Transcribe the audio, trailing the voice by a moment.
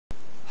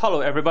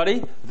Hello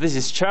everybody, this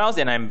is Charles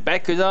and I'm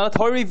back with another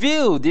toy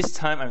review. This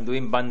time I'm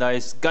doing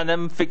Bandai's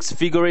Gundam Fixed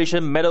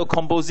Figuration Metal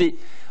Composite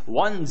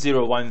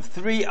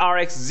 1013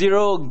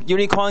 RX-0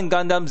 Unicorn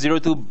Gundam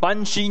 02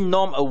 Banshee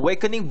Norn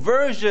Awakening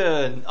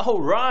version.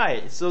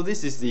 Alright, so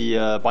this is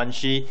the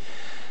Banshee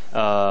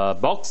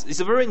box.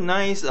 It's a very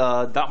nice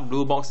dark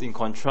blue box in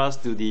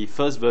contrast to the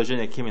first version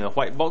that came in a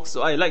white box.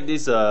 So I like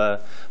this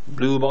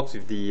blue box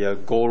with the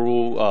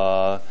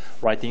Goro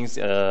writings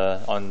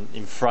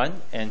in front,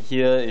 and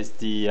here is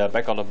the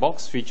back of the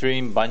box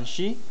featuring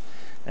Banshee,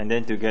 and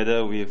then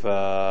together with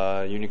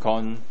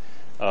Unicorn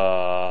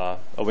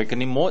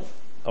Awakening mode.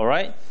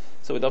 Alright,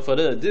 so without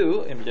further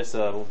ado, let me just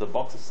move the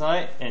box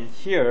aside, and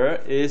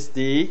here is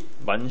the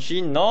Banshee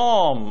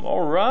Norn.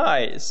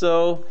 Alright,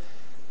 so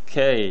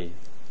okay,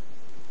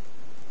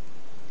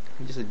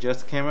 just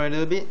adjust the camera a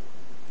little bit.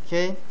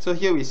 Okay, so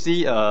here we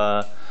see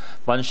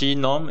Banshee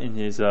Norn in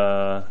his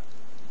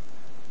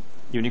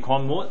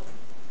unicorn mode.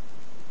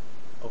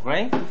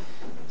 Alright,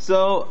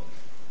 so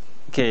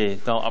okay,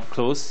 now up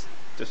close,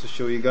 just to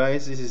show you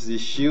guys, this is the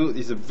shield.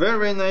 It's a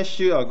very nice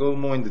shield. I'll go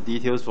more into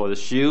details for the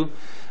shield.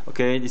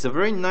 Okay, it's a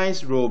very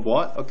nice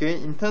robot. Okay,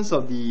 in terms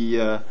of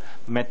the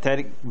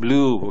metallic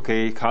blue,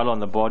 okay, color on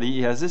the body,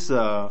 it has this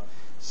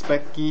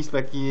specky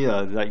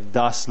like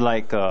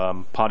dust-like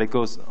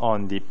particles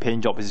on the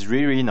paint job. It's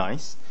really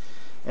nice.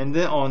 And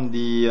then on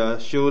the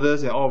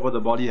shoulders and all over the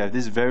body, you have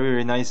this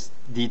very nice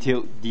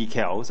detailed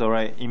decals,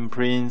 alright,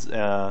 imprints,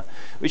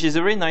 which is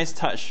a very nice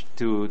touch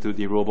to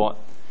the robot.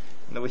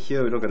 And over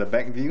here we look at the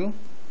back view.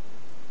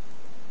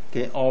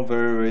 Okay, all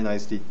very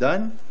nicely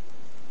done.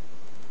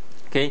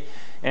 Okay,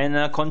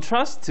 and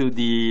contrast to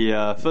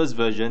the first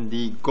version,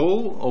 the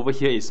gold over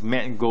here is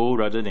matte gold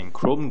rather than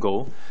chrome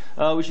gold,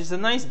 which is a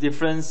nice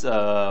difference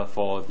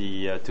for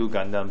the two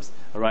Gundams.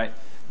 Alright,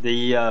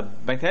 the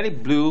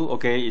metallic blue,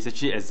 okay, is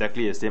actually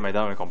exactly the same. I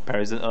done a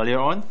comparison earlier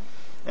on,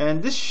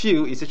 and this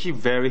shield is actually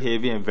very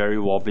heavy and very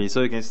wobbly.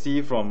 So you can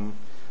see from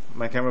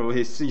my camera over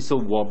here, it's so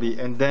wobbly,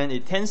 and then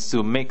it tends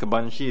to make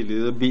Banshee a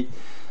little bit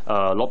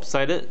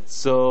lopsided,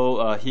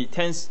 so he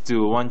tends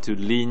to want to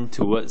lean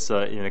towards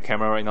in the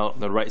camera right now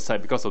the right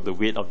side because of the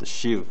weight of the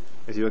shield.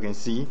 As you can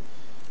see,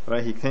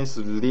 right, he tends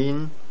to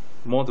lean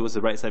more towards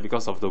the right side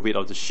because of the weight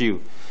of the shield.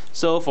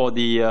 So for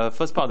the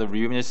first part of the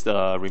review, we just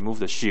remove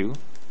the shield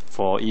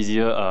for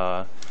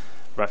easier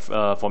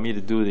for me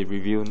to do the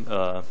review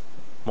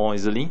more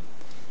easily.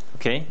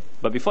 Okay,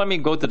 but before I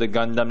go to the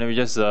Gundam, let me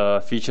just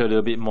feature a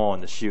little bit more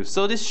on the shield.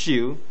 So this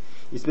shield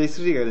is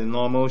basically like the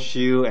normal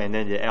shield and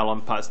then the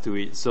add-on parts to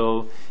it.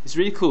 So it's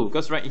really cool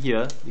because right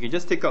here you can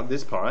just take out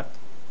this part.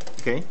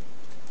 Okay,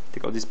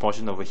 take out this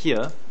portion over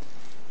here,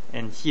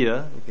 and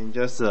here you can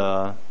just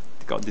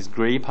take out this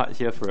grey part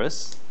here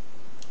first.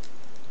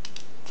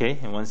 Okay,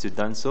 and once you've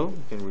done so,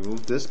 you can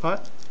remove this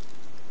part.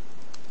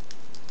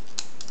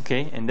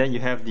 Okay, and then you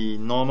have the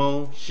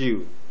normal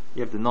shield.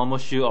 You have the normal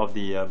shield of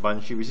the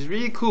Banshee, which is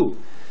really cool.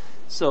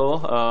 So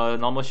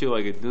normal shield,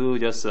 what you can do,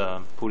 just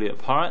pull it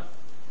apart,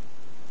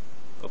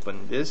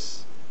 open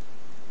this,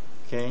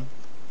 okay,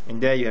 and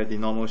there you have the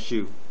normal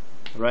shield,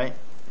 right?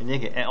 And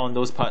then you can add on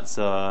those parts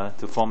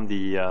to form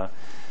the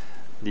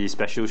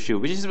special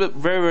shield, which is a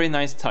very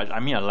nice touch. I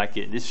mean, I like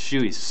it. This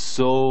shield is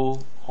so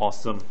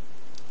awesome.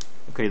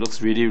 Okay, it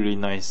looks really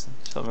nice.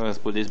 So I'm going to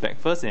put this back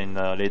first, and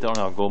later on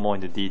I'll go more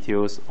into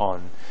details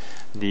on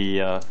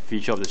the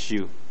feature of the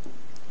shield.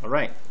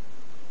 Alright,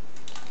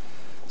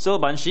 so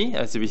Banshee,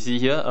 as we see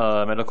here,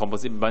 metal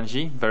composite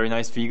Banshee, very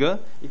nice figure.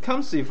 It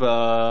comes with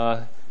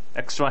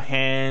extra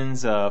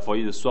hands for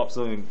you to swap.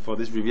 So for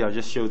this review, I'll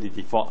just show the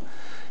default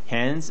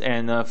hands,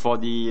 and for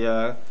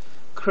the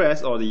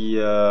crest or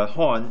the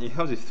horn, it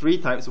comes with three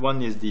types.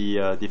 One is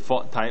the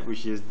default type,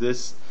 which is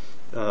this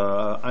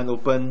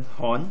unopened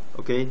horn.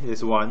 Okay,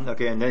 there's one.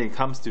 Okay, and then it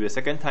comes to the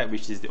second type,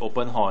 which is the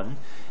open horn,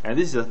 and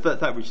this is the third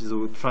type, which is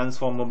a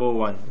transformable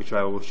one, which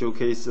I will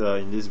showcase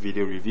in this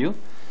video review.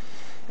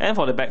 And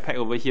for the backpack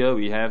over here,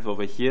 we have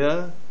over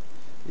here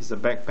is the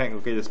backpack.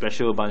 Okay, the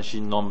special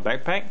Banshee Norn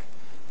backpack.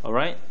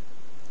 Alright,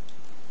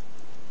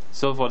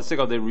 so for the sake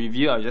of the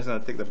review, I'm just going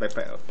to take the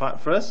backpack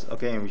apart first,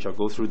 okay, and we shall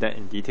go through that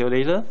in detail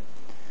later.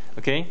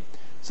 Okay,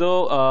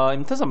 so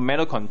in terms of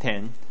metal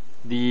content,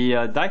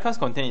 the die-cast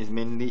content is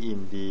mainly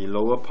in the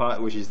lower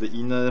part, which is the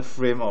inner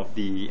frame of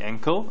the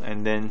ankle,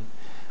 and then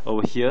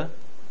over here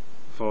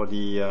for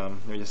the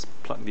let me just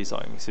plug this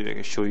out so I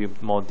can show you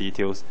more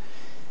details.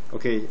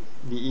 Okay,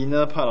 the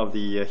inner part of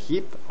the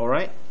hip,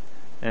 alright,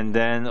 and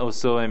then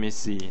also let me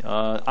see,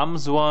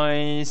 arms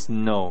wise,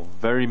 no,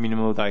 very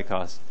minimal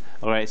die-cast.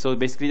 Alright, so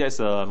basically that's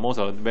most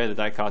of where the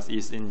die-cast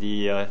is in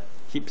the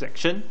hip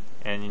section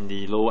and in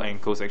the lower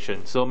ankle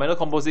section. So metal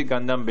composite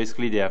Gundam,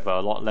 basically they have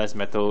a lot less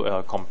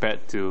metal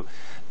compared to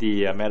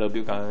the metal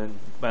build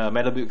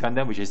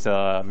Gundam, which is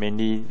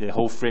mainly the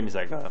whole frame is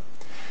like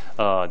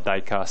a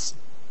die-cast.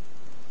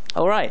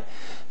 Alright,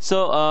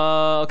 so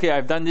okay,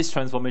 I've done this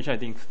transformation I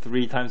think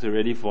 3 times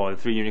already for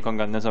 3 Unicorn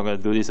Gundams, so I'm going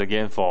to do this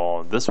again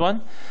for this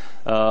one.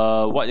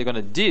 What you're going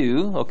to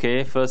do,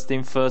 okay, first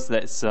thing first,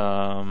 let's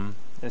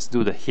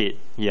do the head.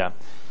 Yeah,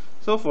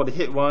 So for the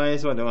head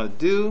wise, what I want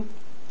to do,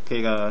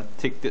 okay,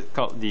 take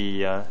out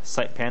the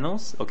side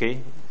panels.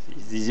 Okay,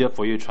 it's easier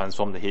for you to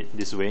transform the head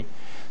this way.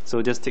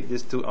 So just take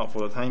these two out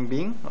for the time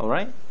being.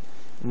 Alright,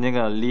 and then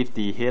gonna lift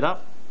the head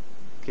up.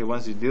 Okay,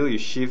 once you do, you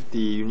shift the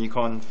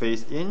unicorn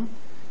face in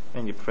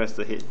and you press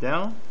the head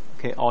down.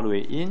 Okay, all the way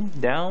in,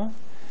 down,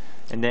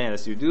 and then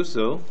as you do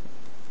so,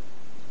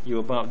 you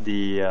open up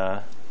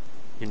the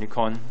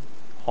unicorn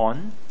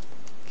horn.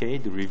 Okay,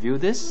 to review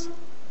this.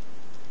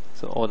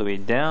 So all the way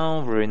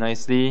down very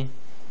nicely.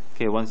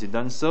 Okay, once you've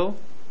done so,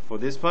 for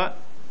this part,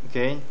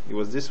 okay, it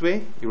was this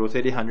way, you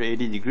rotate it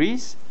 180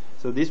 degrees.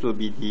 So this will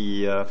be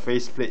the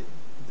faceplate,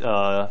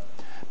 part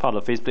of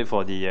the faceplate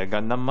for the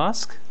Gundam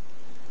mask.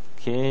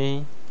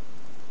 Okay,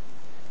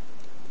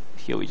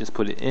 here we just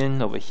put it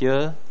in over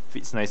here,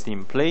 fits nicely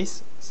in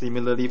place.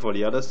 Similarly for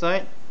the other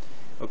side,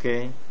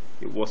 okay,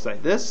 it was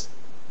like this,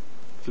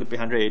 flip it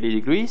 180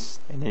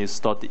 degrees, and then you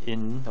slot it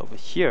in over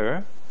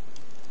here.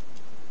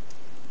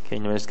 Okay,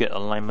 now let's get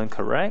alignment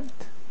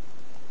correct.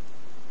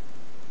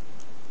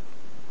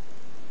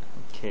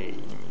 Okay,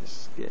 let me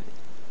just get it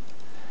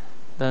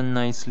done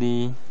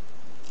nicely.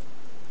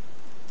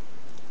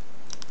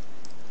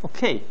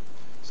 Okay,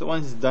 so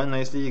once it's done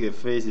nicely, the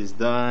face is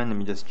done. Let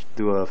me just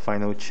do a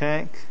final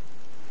check.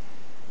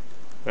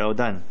 Well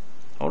done.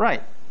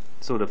 Alright,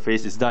 so the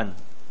face is done.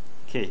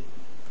 Okay,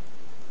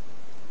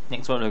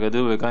 next what we're going to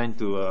do, we're going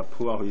to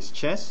pull out his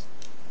chest.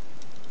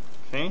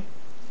 Okay,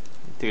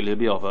 take a little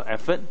bit of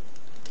effort.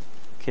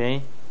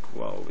 Okay,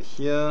 pull out over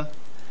here.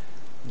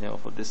 Now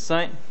for this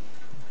side,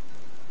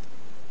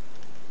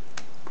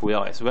 pull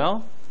out as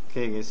well.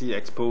 Okay, you can see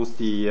expose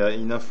the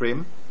inner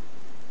frame,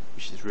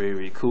 which is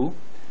really cool.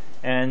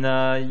 And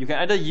you can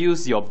either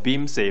use your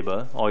beam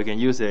saber, or you can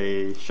use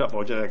a sharp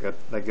object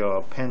like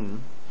a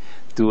pen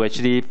to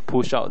actually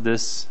push out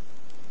this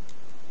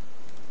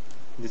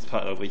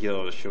part over here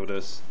of the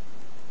shoulders.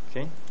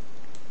 Okay,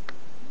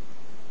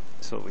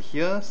 so over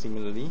here,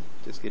 similarly,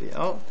 just get it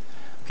out.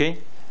 Okay,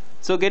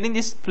 so getting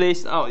this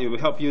placed out, it will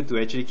help you to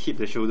actually keep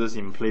the shoulders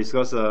in place,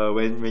 because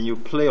when you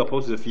play or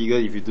pose the figure,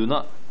 if you do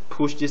not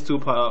push these two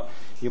parts out,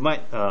 you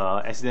might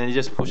accidentally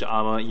just push the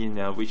armor in,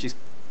 which is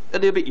a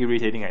little bit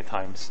irritating at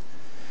times.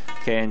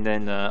 Okay, and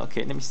then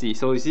okay, let me see.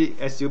 So you see,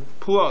 as you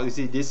pull out, you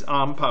see this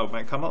arm part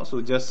might come out,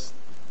 so just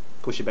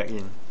push it back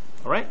in.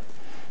 Alright,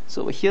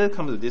 so here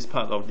comes to this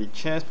part of the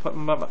chest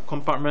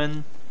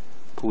compartment.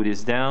 Pull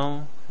this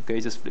down. Okay,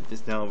 just flip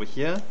this down over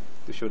here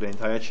to show the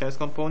entire chest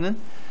component.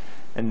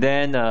 And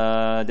then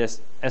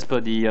there's, as per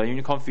the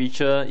unicorn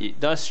feature, it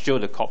does show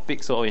the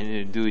cockpit, so all you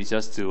need to do is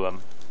just to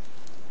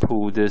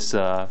pull this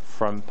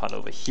front part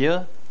over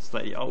here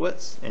slightly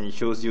outwards, and it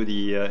shows you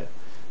the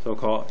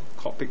so-called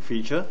cockpit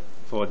feature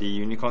for the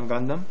Unicorn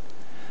Gundam.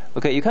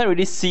 Okay, you can't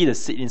really see the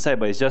seat inside,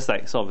 but it's just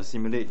like sort of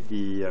simulate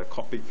the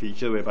cockpit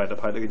feature whereby the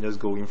pilot can just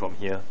go in from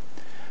here.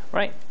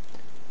 Right?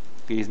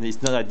 Okay,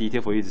 it's not that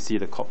detailed for you to see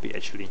the cockpit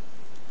actually.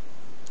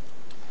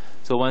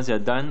 So once you're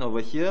done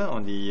over here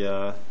on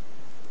the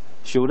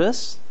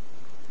shoulders,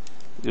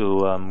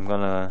 I'm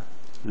gonna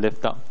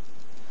lift up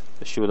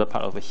the shoulder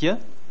part over here.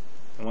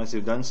 And once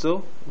you've done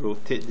so,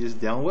 rotate this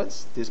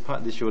downwards. This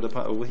part, the shoulder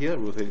part over here,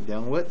 rotate it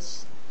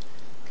downwards.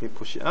 Okay,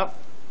 push it up.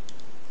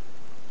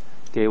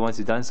 Okay, once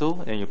you've done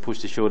so, and you push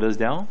the shoulders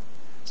down.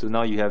 So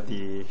now you have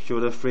the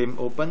shoulder frame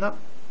open up.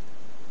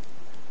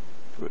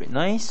 Very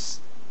nice.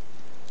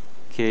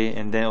 Okay,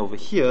 and then over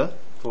here,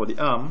 for the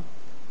arm,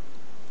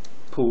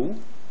 pull.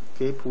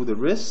 Okay, pull the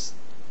wrist,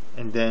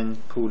 and then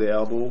pull the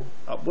elbow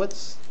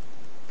upwards.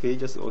 Okay,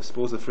 just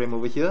expose the frame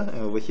over here,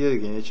 and over here you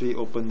can actually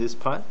open this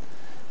part.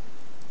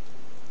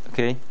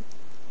 Okay,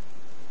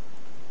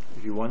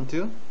 if you want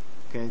to.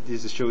 Okay,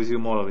 this shows you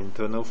more of an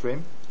internal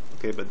frame.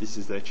 Okay, but this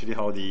is actually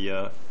how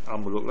the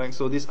arm will look like.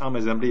 So this arm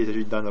assembly is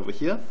actually done over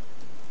here.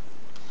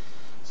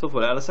 So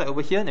for the other side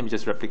over here, let me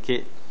just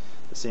replicate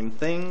the same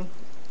thing.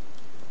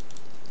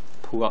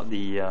 Pull out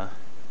the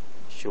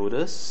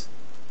shoulders.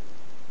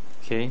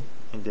 Okay,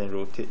 and then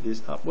rotate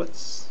this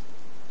upwards.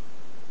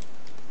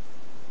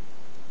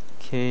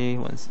 Okay,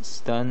 once it's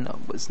done,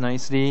 upwards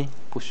nicely.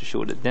 Push the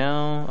shoulder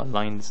down,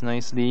 align this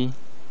nicely.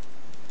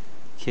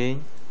 Okay,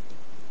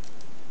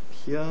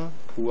 here,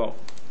 pull out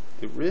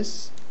the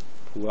wrist,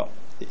 pull out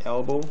the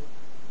elbow.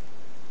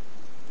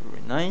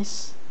 Very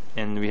nice.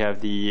 And we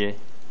have the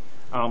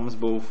arms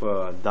both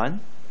done.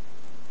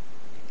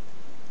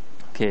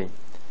 Okay,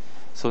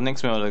 so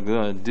next what we're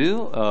going to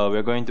do,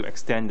 we're going to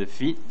extend the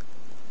feet,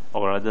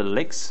 or rather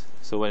legs.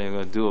 So what we're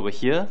going to do over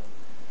here,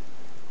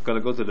 we're going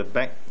to go to the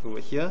back over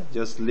here,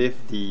 just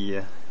lift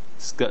the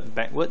skirt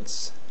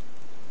backwards.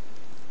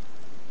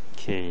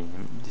 Okay,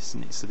 this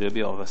needs a little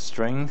bit of a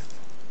strength.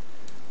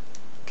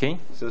 Okay,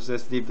 so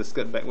let's leave the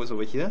skirt backwards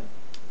over here.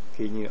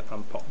 Okay, you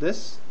unpop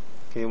this.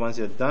 Okay, once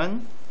you're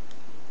done,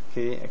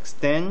 okay,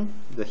 extend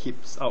the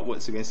hips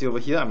outwards. You can see over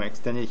here, I'm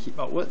extending the hip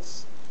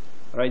outwards.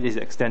 Alright, this is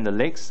extend the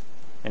legs.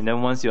 And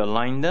then once you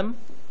align them,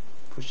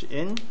 push it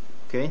in.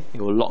 Okay,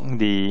 it will lock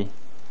the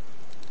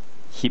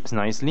hips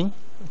nicely.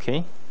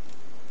 Okay.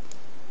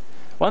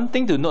 One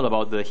thing to note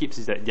about the hips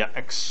is that they are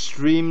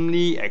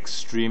extremely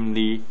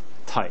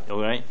tight.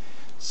 Alright,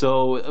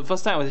 so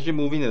first time I was actually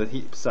moving the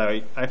hips,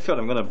 I felt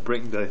I'm gonna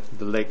break the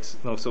legs.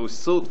 No, so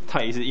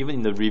tight. Even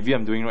in the review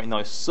I'm doing right now,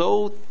 it's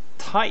so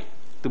tight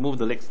to move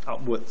the legs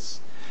upwards.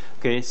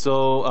 Okay,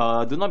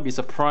 so do not be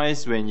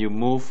surprised when you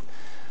move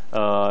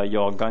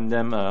your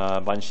Gundam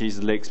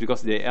Banshee's legs,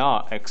 because they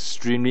are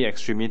extremely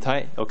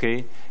tight.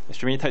 Okay,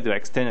 extremely tight to the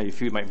extent that you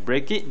feel you might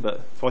break it,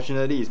 but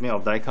fortunately it's made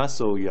of die cast,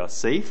 so you are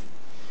safe.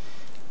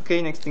 Okay,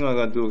 next thing I'm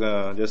gonna do,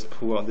 just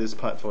pull out this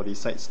part for the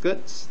side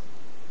skirts.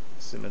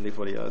 Similarly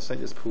for the other side,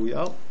 just pull it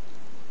out.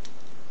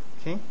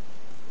 Okay,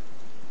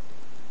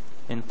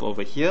 and for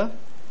over here,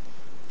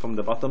 from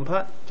the bottom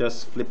part,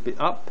 just flip it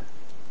up.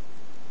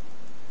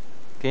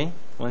 Okay,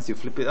 once you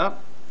flip it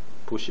up,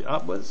 push it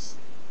upwards.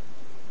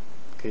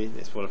 Okay,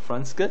 that's for the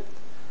front skirt.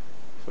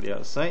 For the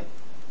other side,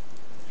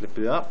 flip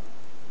it up.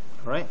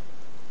 Alright,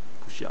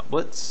 push it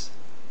upwards.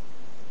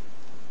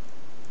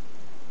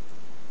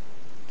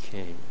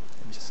 Okay,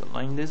 let me just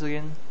align this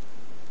again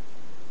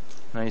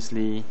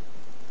nicely,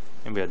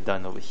 and we are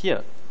done over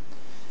here.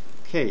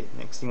 Okay,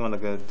 next thing what I'm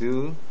gonna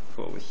do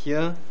for over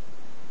here,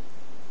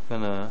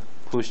 I'm gonna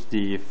push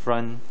the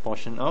front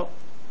portion out,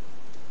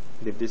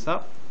 lift this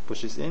up,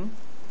 push this in,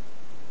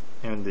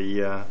 and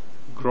the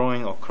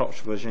groin or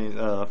crotch version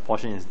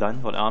portion is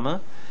done for the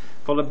armor.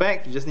 For the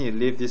back, you just need to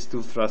lift these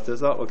two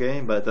thrusters out,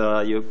 okay?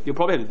 But you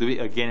probably have to do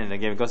it again and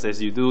again, because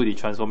as you do the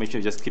transformation,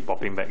 you just keep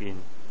popping back in.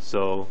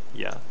 So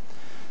yeah.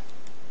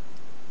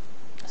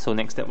 So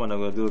next step, what I'm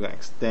going to do, I'm going to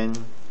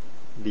extend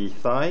the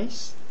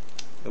thighs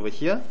over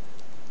here.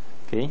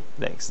 Okay,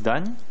 that's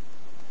done.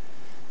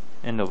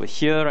 And over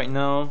here right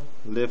now,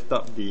 lift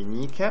up the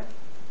kneecap.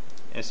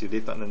 As you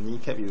lift up the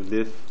kneecap, you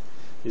lift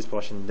this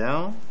portion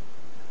down.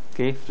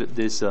 Okay, flip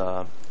this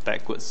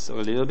backwards a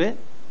little bit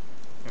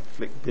and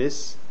flick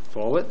this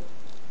forward.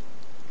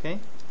 Okay,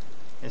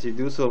 as you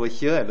do so over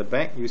here at the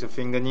back, use your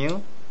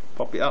fingernail,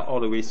 pop it out all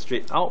the way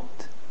straight out.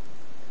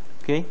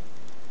 Okay,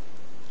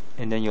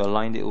 and then you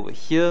align it over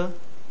here.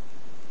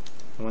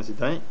 And once you've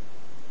done it,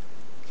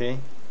 okay,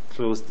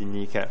 close the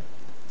kneecap.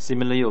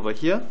 Similarly over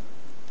here,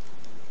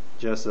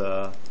 just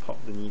pop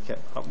the kneecap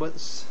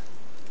upwards.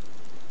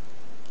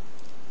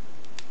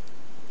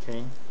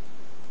 Okay,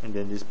 and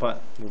then this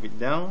part, move it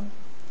down.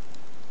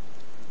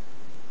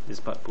 This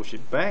part, push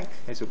it back.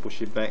 As you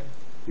push it back,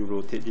 you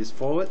rotate this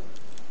forward.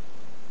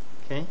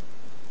 Okay,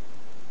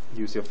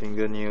 use your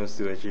fingernails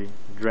to actually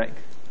drag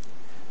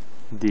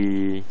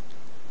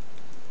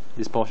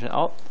this portion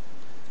out.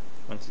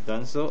 Once you've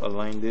done so,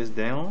 align this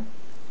down.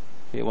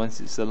 Okay, once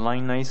it's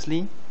aligned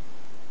nicely,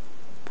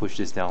 push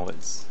this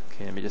downwards.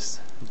 Okay, let me just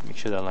make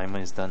sure the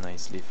alignment is done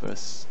nicely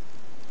first.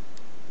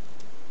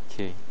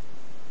 Okay.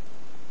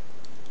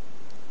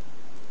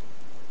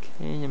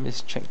 Okay, let me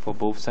just check for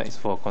both sides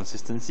for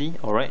consistency.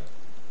 Alright,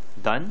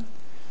 done.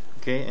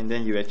 Okay, and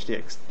then you actually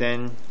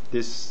extend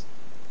this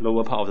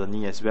lower part of the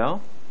knee as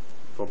well.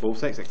 For both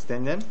sides,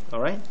 extend them,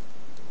 alright,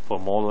 for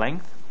more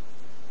length.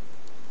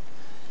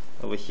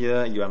 Over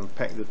here, you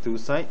unpack the two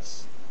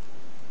sides.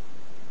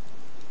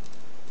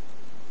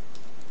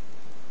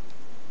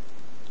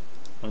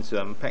 Once you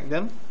unpack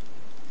them,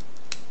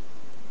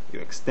 you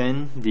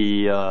extend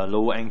the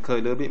lower ankle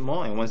a little bit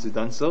more, and once you've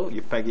done so,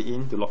 you pack it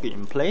in to lock it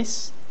in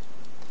place.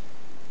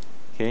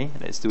 Okay,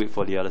 let's do it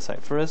for the other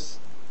side first.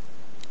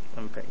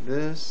 Unpack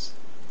this,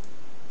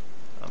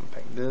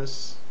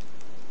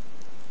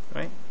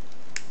 right?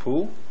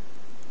 Pull,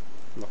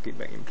 lock it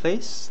back in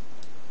place.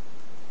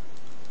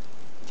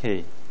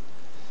 Okay,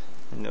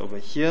 and over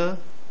here,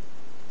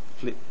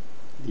 flip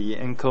the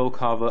ankle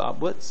cover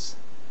upwards,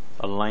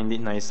 align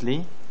it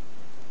nicely.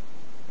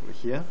 Over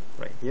here,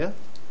 right here,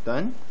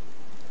 done.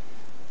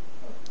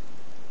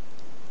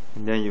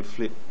 And then you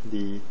flip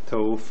the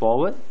toe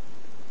forward,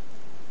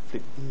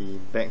 flip the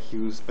back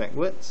heels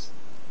backwards.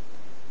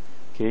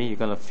 Okay, you're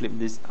gonna flip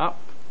this up,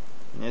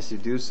 and as you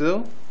do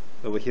so,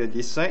 over here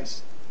these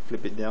sides,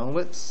 flip it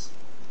downwards.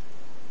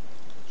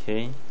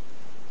 Okay.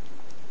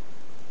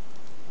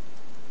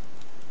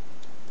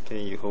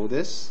 Okay, you hold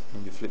this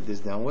and you flip this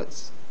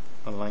downwards,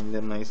 align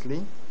them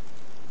nicely.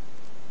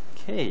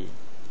 Okay.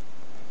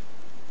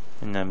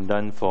 And I'm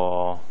done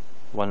for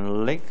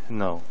one leg.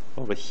 No,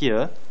 over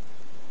here,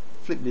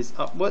 flip this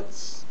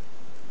upwards,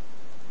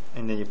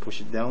 and then you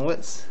push it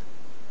downwards.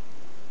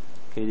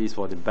 Okay, this is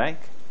for the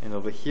back, and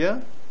over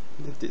here,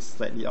 lift it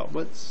slightly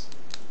outwards.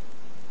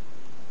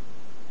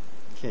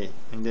 Okay,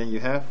 and then you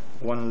have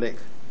one leg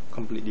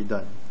completely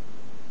done.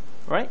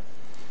 Right?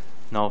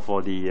 Now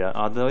for the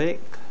other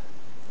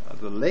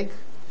leg,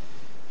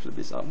 flip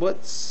this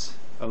upwards,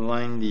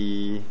 align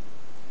the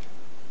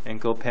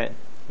ankle pad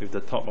with the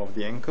top of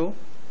the ankle,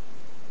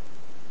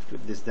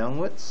 flip this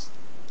downwards,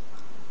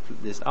 flip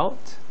this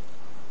out.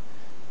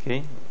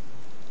 Okay,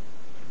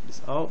 flip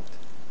this out,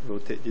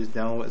 rotate this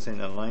downwards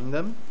and align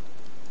them.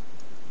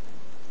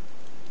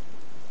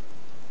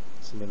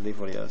 Similarly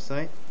for the other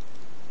side,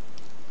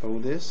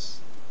 hold this,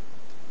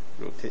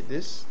 rotate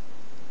this.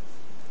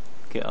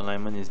 Okay,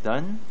 alignment is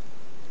done.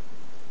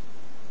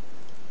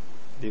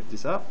 Lift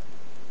this up,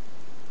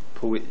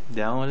 pull it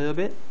down a little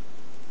bit.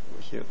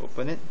 Over here,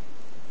 open it.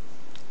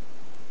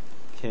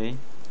 Okay.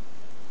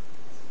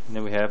 And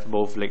then we have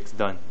both legs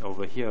done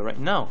over here right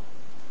now.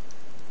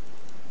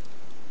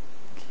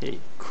 Okay,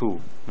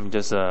 cool. Let me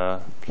just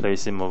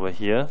place him over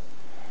here.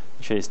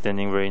 Make sure he's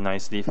standing very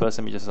nicely. First,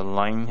 let me just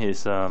align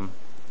his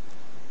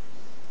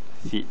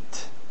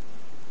feet.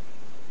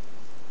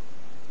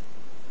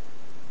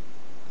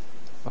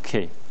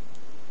 Okay.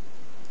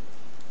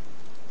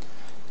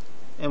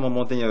 And one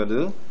more thing you gotta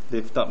do,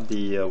 lift up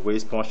the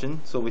waist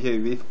portion. So over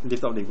here, we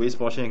lift up the waist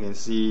portion, you can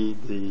see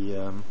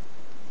the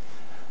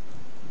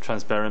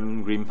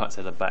transparent green parts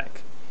at the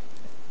back.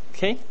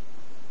 Okay.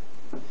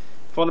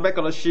 For the back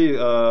of the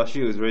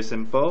shoe is very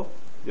simple.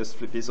 Just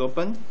flip this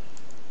open.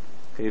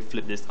 Okay,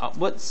 flip this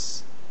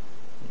upwards.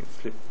 You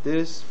flip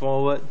this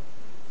forward.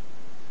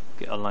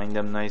 Okay, align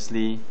them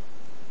nicely.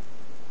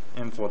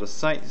 And for the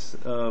sides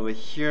over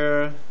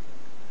here,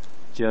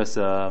 just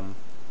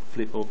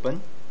flip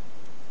open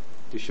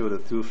to show the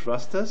two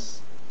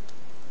thrusters.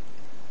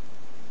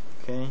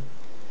 Okay,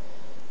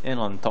 and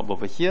on top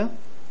over here,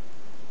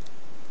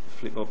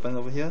 flip open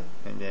over here,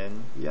 and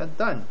then we are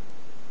done.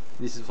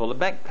 This is for the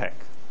backpack.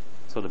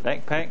 So the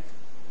backpack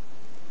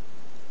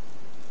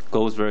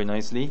goes very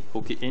nicely.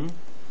 Hook it in.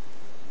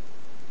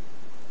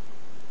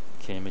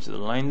 Okay, make sure to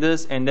align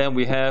this, and then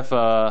we have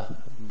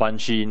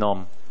Banshee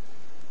Norn.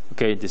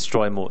 Okay,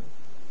 destroy mode.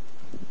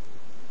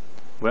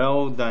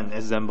 Well done,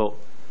 assembled.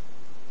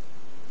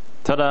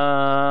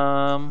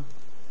 Ta-da!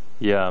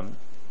 Yeah.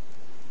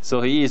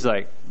 So he is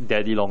like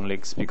daddy long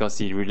legs because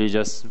he really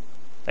just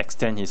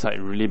extend his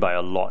height really by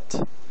a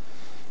lot.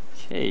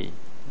 Okay,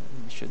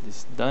 make sure this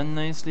is done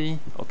nicely.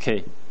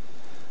 Okay.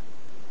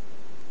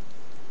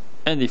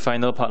 And the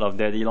final part of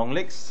daddy long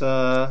legs,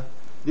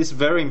 this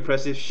very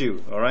impressive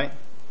shoe. Alright,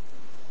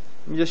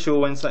 let me just show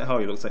one side how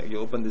it looks like. You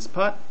open this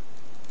part,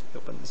 you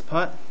open this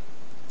part,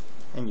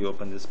 and you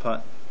open this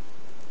part.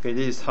 Okay,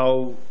 this is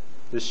how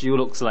the shoe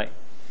looks like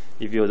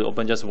if you were to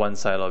open just one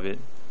side of it.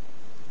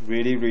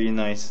 Really, really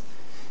nice.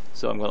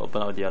 So I'm going to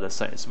open out the other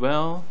side as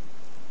well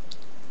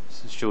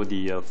to show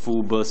the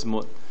full burst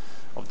mode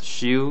of the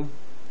shoe.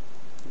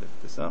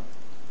 Lift this up.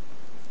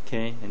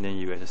 Okay, and then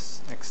you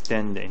just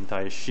extend the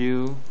entire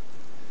shoe.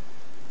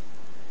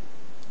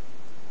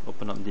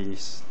 Open up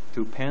these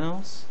two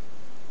panels.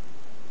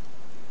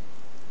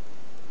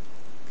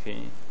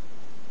 Okay,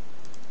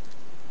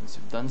 once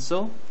you've done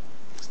so,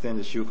 extend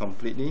the shoe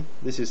completely.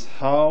 This is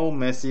how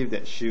massive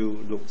that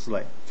shoe looks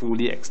like,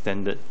 fully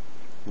extended.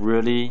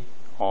 Really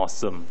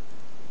awesome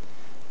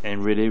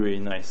and really, really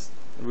nice.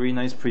 Really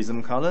nice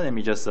prism color. Let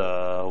me just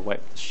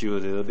wipe the shoe a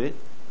little bit.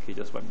 Okay,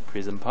 just wipe the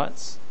prism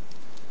parts.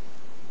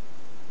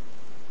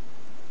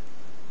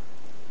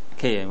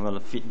 Okay, I'm going to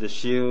fit the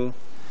shoe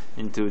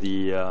into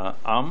the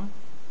arm.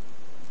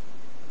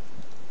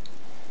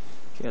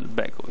 Okay, at the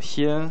back over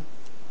here.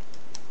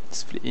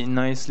 Split it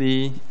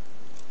nicely.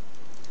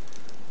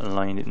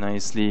 Align it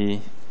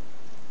nicely.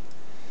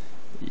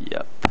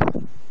 Yep.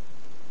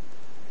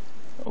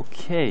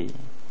 Okay.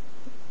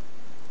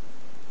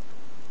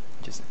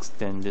 Just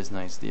extend this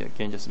nicely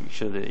again, just to make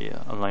sure the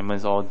alignment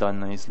is all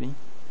done nicely.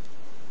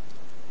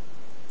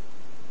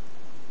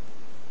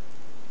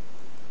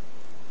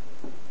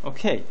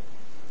 Okay.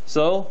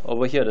 So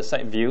over here, the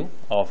side view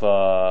of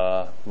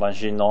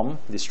Banshee Norn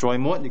destroy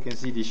mode, you can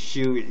see the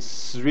shoe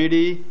is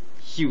really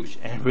huge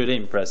and really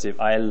impressive.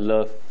 I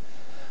love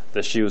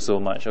the shoe so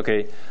much.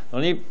 Okay, the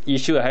only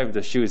issue I have with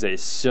the shoe is that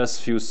it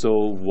just feels so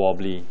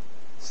wobbly.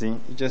 See,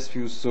 it just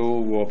feels so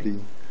wobbly.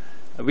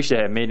 I wish they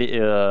had made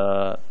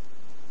it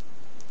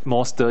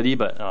more sturdy,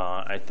 but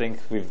I think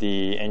with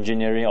the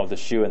engineering of the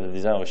shoe and the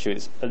design of the shoe,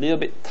 it's a little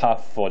bit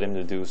tough for them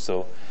to do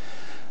so.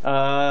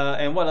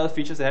 And what other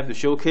features I have to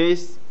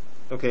showcase?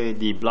 Okay,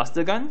 the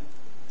blaster gun,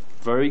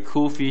 very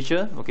cool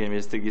feature. Okay, let me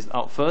just take this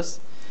out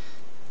first.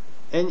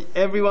 And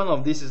every one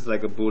of these is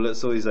like a bullet,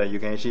 so it's like you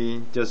can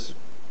actually just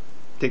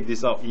take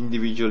this out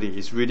individually.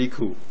 It's really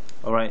cool.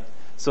 Alright,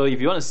 so if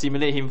you want to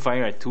simulate him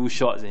firing like 2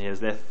 shots and he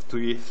has left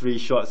 3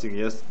 shots, you can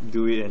just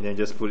do it and then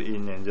just put it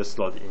in and just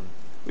slot it in,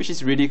 which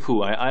is really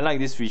cool. I like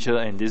this feature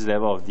and this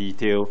level of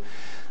detail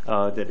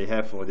that they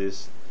have for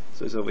this.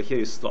 So it's over here,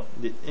 you slot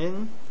it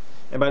in.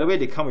 And by the way,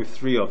 they come with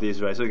 3 of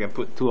these, right? So you can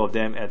put 2 of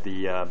them at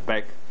the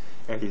back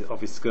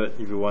of his skirt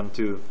if you want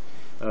to,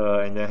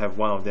 and then have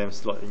 1 of them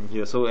slot in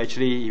here. So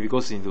actually, if he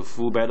goes into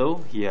full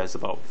battle, he has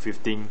about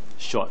 15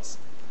 shots.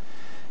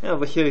 And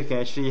over here, you can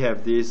actually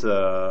have this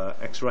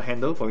extra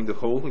handle for him to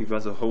hold. If he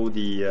wants to hold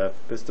the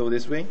pistol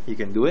this way, he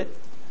can do it.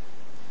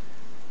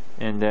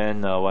 And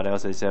then what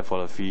else is there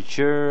for the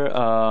feature?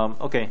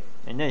 Okay,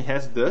 and then it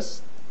has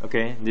this.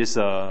 Okay, this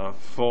 4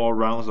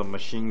 rounds of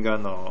machine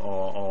gun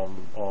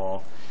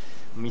or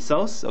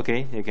missiles.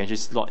 Okay, you can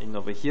just slot in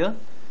over here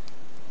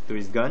to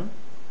his gun.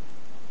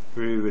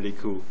 Really, really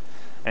cool.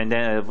 And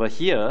then over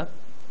here,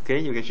 okay,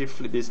 you can actually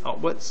flip this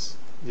outwards,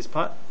 this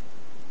part.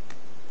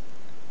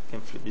 You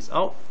can flip this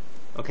out.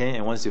 Okay,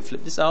 and once you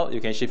flip this out,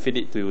 you can actually fit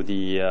it to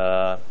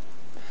the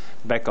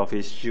back of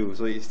his shoe.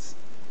 So it's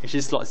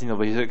actually slots in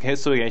over here. Okay,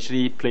 so you can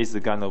actually place the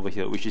gun over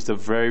here, which is a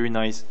very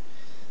nice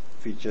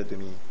feature to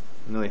me.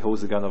 You know, it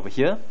holds the gun over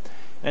here,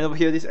 and over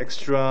here this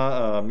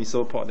extra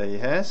missile port that it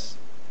has,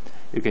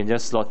 you can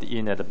just slot it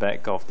in at the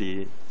back of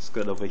the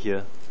skirt over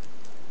here.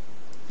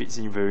 Fits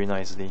in very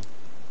nicely.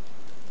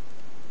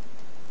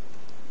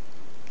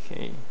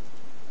 Okay,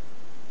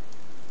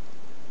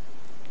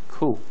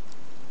 cool.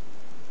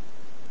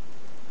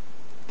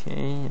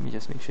 Okay, let me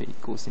just make sure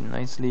it goes in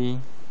nicely.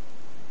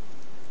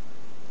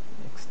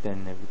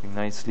 Extend everything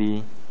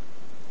nicely.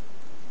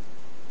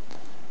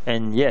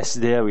 And yes,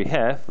 there we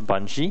have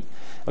Banshee.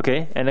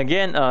 Okay, and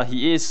again,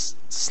 he is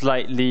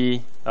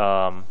slightly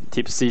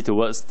tipsy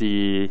towards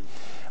the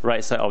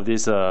right side of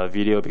this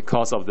video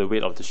because of the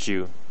weight of the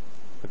shoe.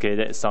 Okay,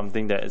 that's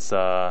something that is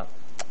a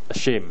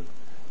shame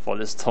for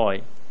this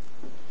toy,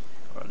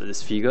 or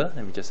this figure.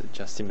 Let me just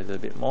adjust him a little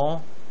bit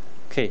more.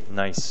 Okay,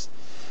 nice.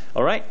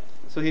 Alright,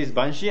 so here's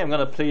Banshee. I'm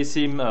gonna place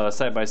him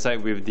side by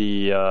side with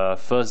the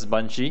first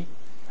Banshee.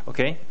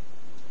 Okay,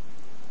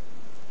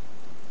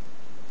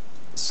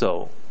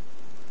 so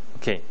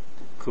okay,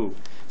 cool.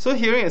 So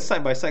here in a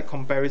side-by-side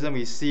comparison,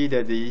 we see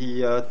that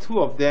the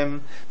two of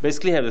them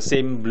basically have the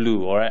same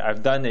blue. Alright,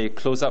 I've done a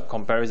close-up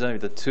comparison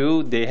with the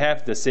two. They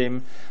have the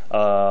same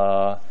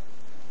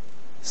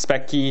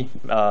specky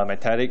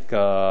metallic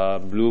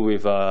blue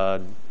with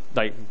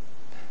like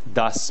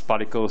dust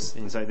particles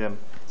inside them.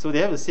 So they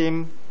have the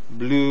same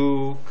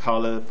blue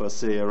color per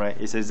se. Alright,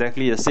 it's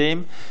exactly the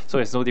same. So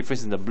there's no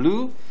difference in the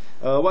blue.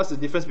 What's the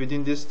difference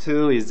between these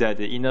two is that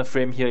the inner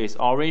frame here is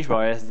orange,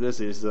 whereas this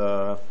is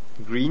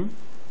green.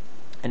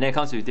 And then it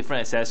comes with different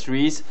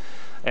accessories,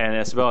 and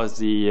as well as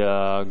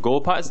the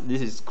gold parts.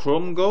 This is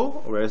chrome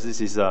gold, whereas this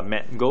is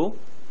matte gold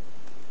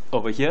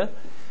over here.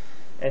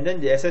 And then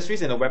the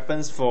accessories and the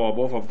weapons for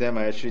both of them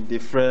are actually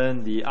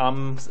different. The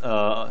arms,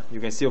 you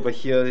can see over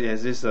here, it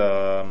has this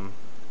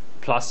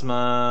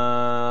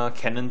plasma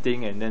cannon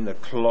thing, and then the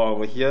claw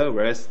over here,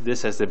 whereas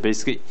this has the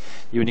basic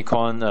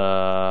unicorn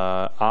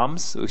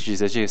arms, which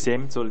is actually the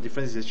same. So the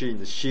difference is actually in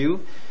the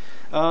shield.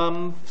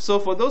 So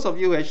for those of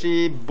you who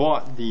actually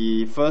bought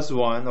the first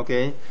one,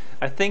 okay,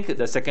 I think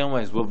the second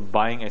one is worth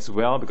buying as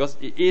well, because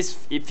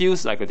it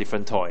feels like a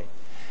different toy.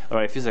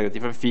 Alright, it feels like a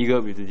different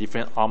figure with the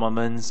different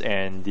armaments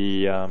and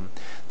the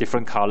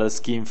different color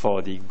scheme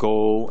for the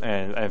gold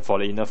and for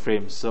the inner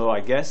frame. So I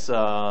guess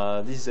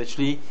this is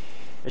actually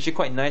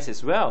quite nice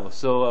as well.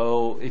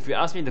 So if you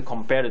ask me to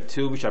compare the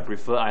two, which I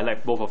prefer, I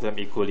like both of them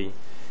equally.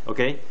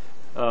 Okay.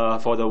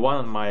 For the one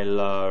on my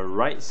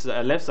left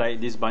side,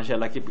 this Banshee, I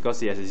like it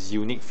because he has his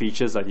unique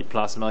features like the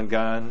plasma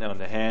gun on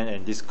the hand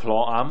and this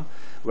claw arm.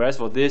 Whereas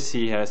for this,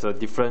 he has a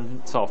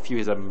different sort of feel. He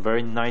has a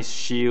very nice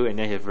shield, and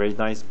then he has a very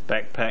nice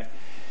backpack.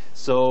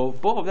 So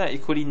both of them are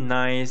equally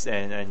nice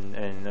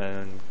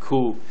and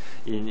cool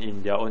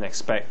in their own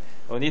aspect.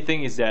 The only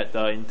thing is that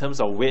in terms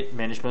of weight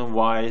management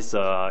wise,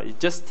 it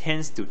just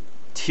tends to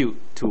tilt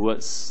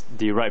towards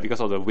the right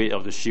because of the weight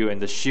of the shield,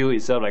 and the shield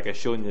itself, like I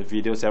showed in the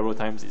video several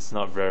times, it's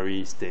not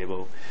very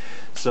stable.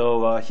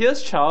 So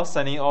here's Charles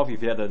signing off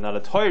with yet another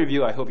toy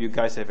review. I hope you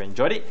guys have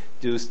enjoyed it.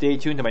 Do stay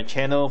tuned to my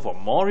channel for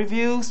more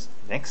reviews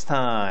next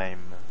time.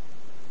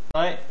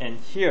 Alright, and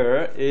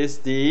here is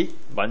the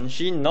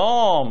Banshee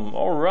Norn.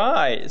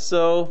 Alright,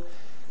 so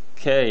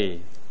okay,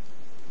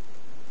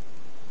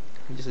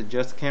 just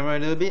adjust the camera a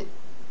little bit.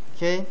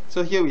 Okay,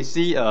 so here we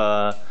see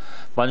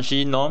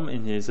Banshee Norn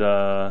in his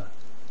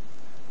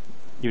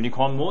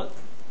unicorn mode.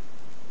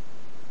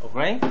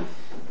 Okay,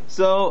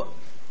 so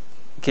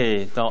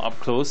okay, now up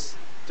close,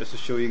 just to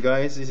show you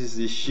guys, this is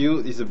the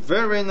shield. It's a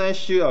very nice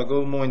shield. I'll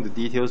go more into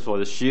details for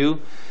the shield.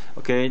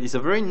 Okay, it's a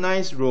very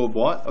nice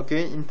robot.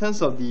 Okay, in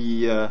terms of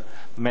the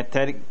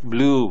metallic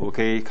blue,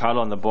 okay, color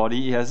on the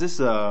body, it has this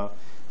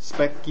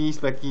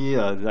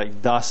specky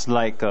like dust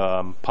like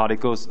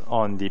particles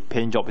on the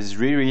paint job. It's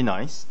really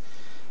nice.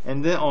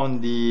 And then on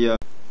the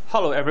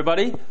hello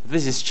everybody,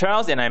 this is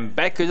Charles and I'm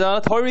back with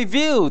another toy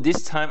review.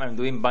 This time I'm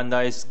doing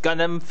Bandai's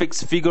Gundam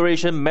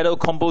Figuration Metal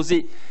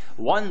Composite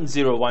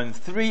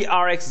 1013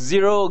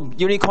 RX-0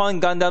 Unicorn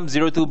Gundam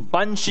 02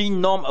 Banshee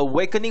Norn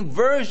Awakening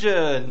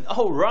version.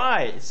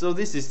 Alright, so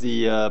this is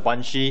the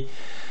Banshee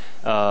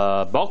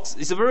box.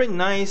 It's a very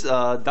nice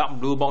dark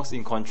blue box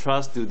in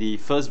contrast to the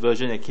first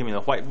version that came in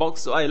a white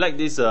box. So I like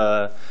this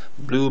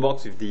blue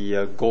box with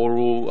the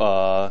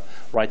Goro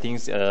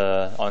writings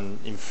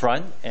in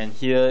front, and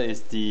here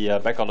is the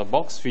back of the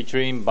box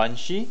featuring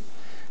Banshee,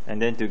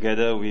 and then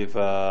together with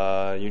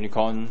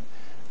Unicorn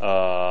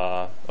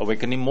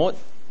Awakening mode.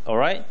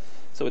 Alright,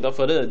 so without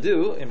further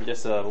ado, let me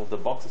just move the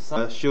box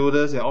aside.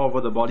 Shoulders and all over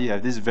the body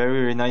have this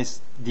very nice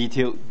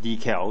detailed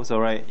decals,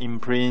 alright,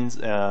 imprints,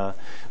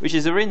 which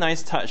is a very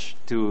nice touch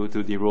to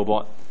the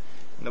robot.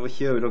 And over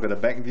here we look at the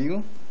back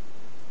view.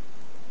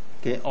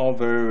 Okay, all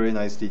very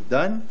nicely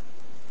done.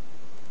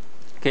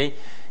 Okay,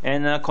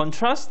 and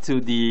contrast to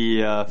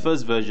the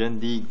first version,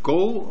 the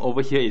gold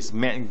over here is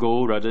matte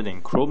gold rather than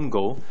chrome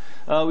gold,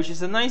 which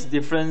is a nice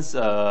difference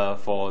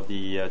for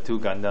the two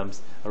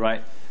Gundams.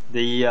 Alright.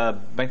 The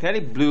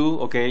metallic blue,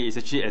 okay, is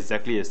actually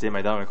exactly the same.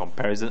 I done a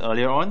comparison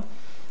earlier on,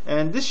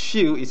 and this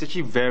shield is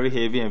actually very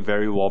heavy and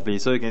very wobbly.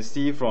 So you can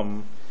see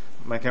from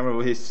my camera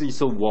over here is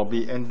so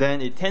wobbly, and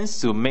then it tends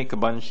to make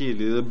Banshee a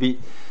little bit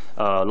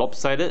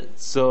lopsided,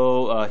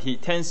 so he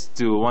tends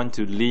to want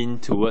to lean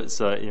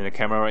towards in the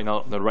camera right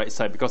now the right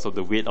side because of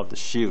the weight of the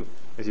shield.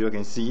 As you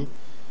can see,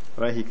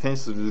 right, he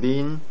tends to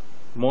lean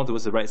more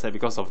towards the right side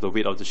because of the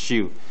weight of the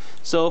shield.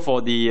 So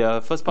for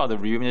the first part of the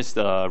review, just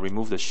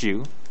remove the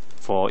shield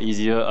for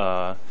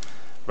easier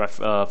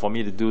for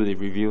me to do the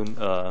review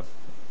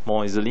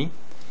more easily.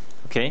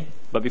 Okay,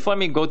 but before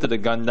I go to the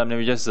Gundam, let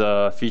me just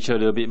feature a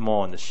little bit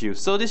more on the shield.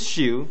 So this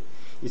shield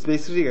is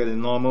basically like the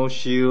normal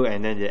shield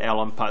and then the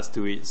add-on parts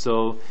to it.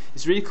 So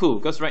it's really cool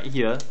because right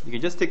here you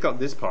can just take out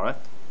this part.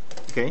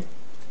 Okay,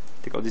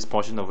 take out this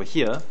portion over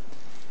here,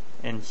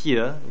 and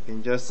here you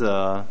can just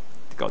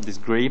take out this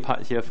grey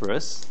part here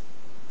first.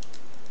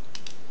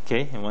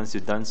 Okay, and once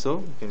you've done so,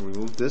 you can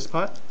remove this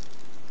part.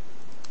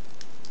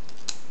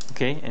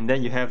 Okay, and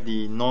then you have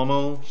the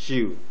normal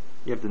shield.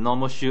 You have the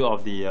normal shield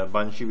of the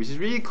Banshee, which is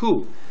really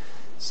cool.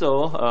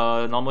 So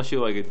normal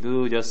shield, what you can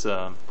do, just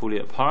pull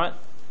it apart,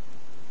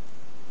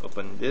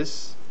 open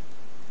this,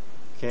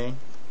 okay,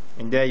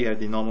 and there you have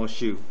the normal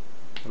shield,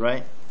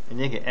 right? And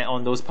then you can add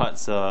on those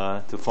parts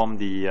to form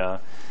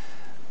the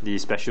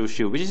special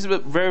shield, which is a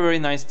very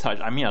nice touch.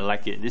 I mean, I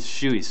like it. This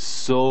shield is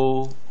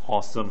so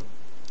awesome.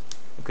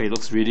 Okay, it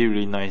looks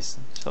really nice.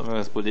 So I'm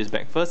going to put this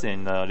back first,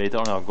 and later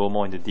on I'll go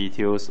more into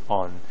details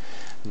on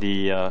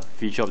the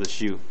feature of the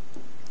shield.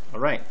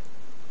 Alright,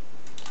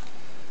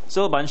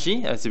 so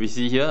Banshee, as we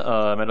see here,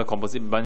 metal composite Banshee.